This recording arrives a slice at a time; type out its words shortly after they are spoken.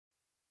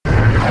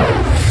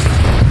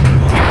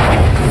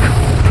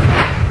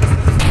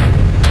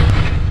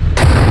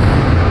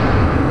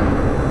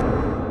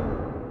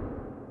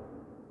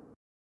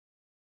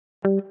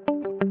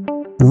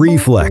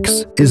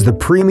Reflex is the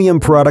premium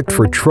product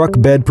for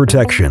truck bed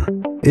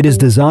protection. It is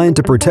designed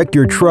to protect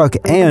your truck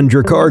and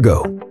your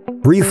cargo.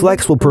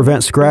 Reflex will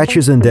prevent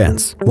scratches and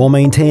dents while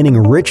maintaining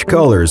rich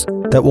colors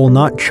that will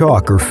not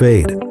chalk or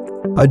fade.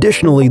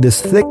 Additionally,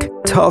 this thick,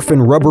 tough,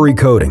 and rubbery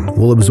coating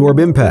will absorb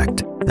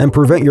impact and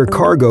prevent your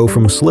cargo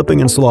from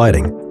slipping and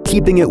sliding,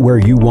 keeping it where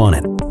you want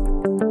it.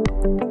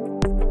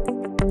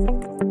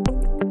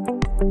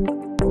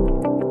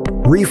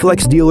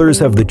 Reflex dealers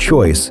have the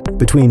choice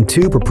between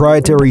two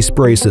proprietary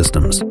spray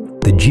systems,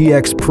 the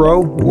GX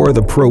Pro or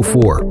the Pro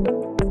 4.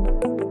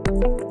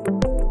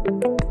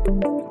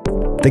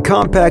 The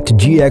compact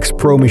GX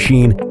Pro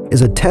machine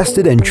is a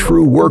tested and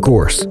true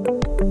workhorse.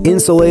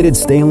 Insulated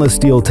stainless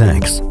steel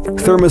tanks,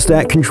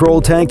 thermostat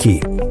control tank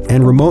heat,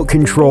 and remote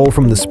control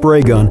from the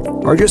spray gun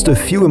are just a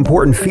few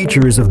important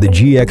features of the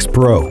GX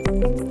Pro.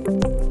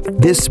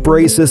 This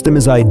spray system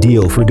is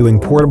ideal for doing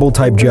portable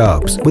type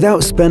jobs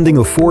without spending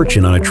a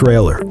fortune on a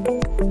trailer.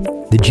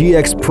 The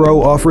GX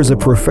Pro offers a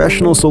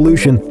professional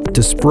solution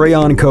to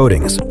spray-on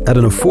coatings at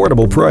an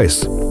affordable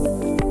price.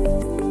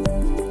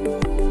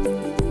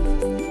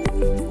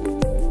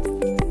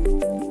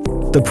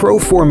 The Pro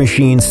 4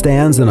 machine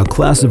stands in a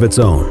class of its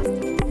own.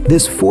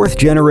 This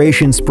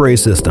fourth-generation spray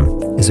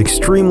system is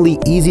extremely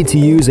easy to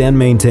use and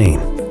maintain.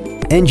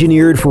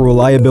 Engineered for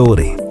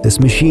reliability, this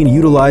machine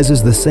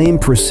utilizes the same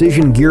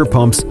precision gear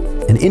pumps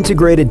and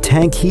integrated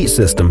tank heat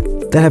system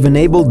that have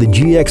enabled the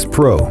GX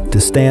Pro to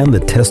stand the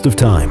test of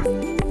time.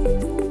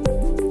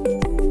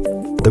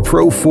 The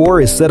Pro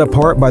 4 is set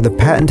apart by the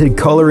patented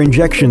color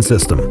injection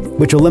system,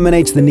 which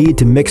eliminates the need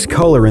to mix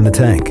color in the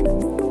tank.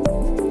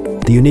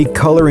 The unique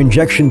color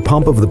injection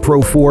pump of the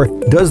Pro 4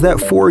 does that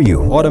for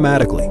you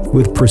automatically,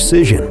 with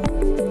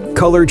precision.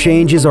 Color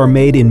changes are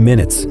made in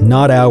minutes,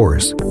 not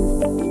hours.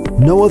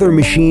 No other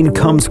machine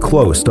comes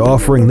close to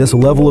offering this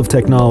level of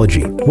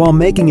technology while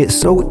making it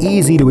so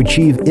easy to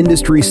achieve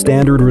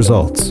industry-standard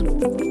results.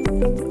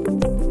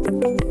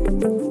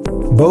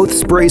 Both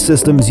spray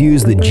systems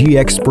use the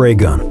GX spray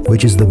gun,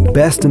 which is the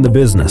best in the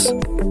business.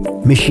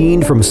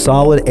 Machined from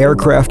solid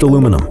aircraft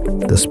aluminum,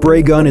 the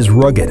spray gun is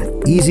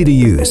rugged, easy to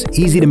use,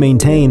 easy to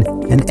maintain,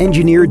 and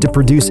engineered to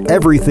produce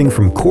everything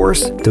from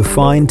coarse to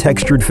fine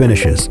textured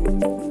finishes.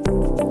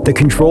 The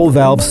control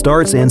valve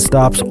starts and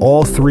stops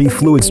all three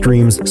fluid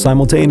streams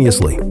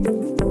simultaneously.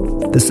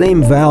 The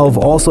same valve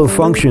also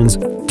functions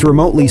to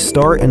remotely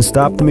start and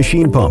stop the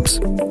machine pumps.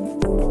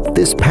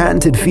 This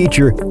patented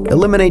feature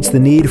eliminates the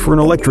need for an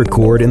electric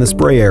cord in the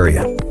spray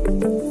area.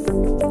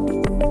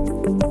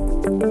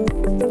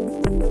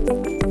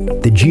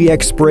 The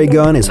GX spray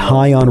gun is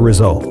high on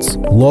results,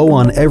 low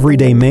on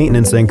everyday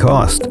maintenance and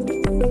cost.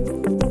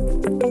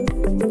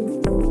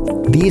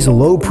 These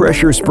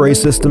low-pressure spray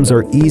systems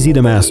are easy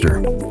to master,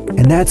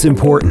 and that's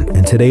important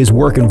in today's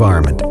work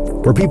environment,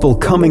 where people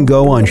come and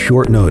go on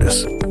short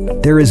notice.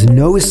 There is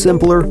no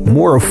simpler,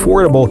 more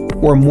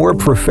affordable, or more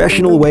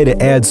professional way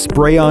to add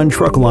spray-on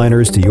truck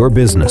liners to your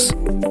business.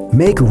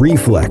 Make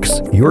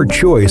Reflex your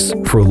choice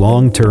for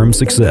long-term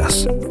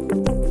success.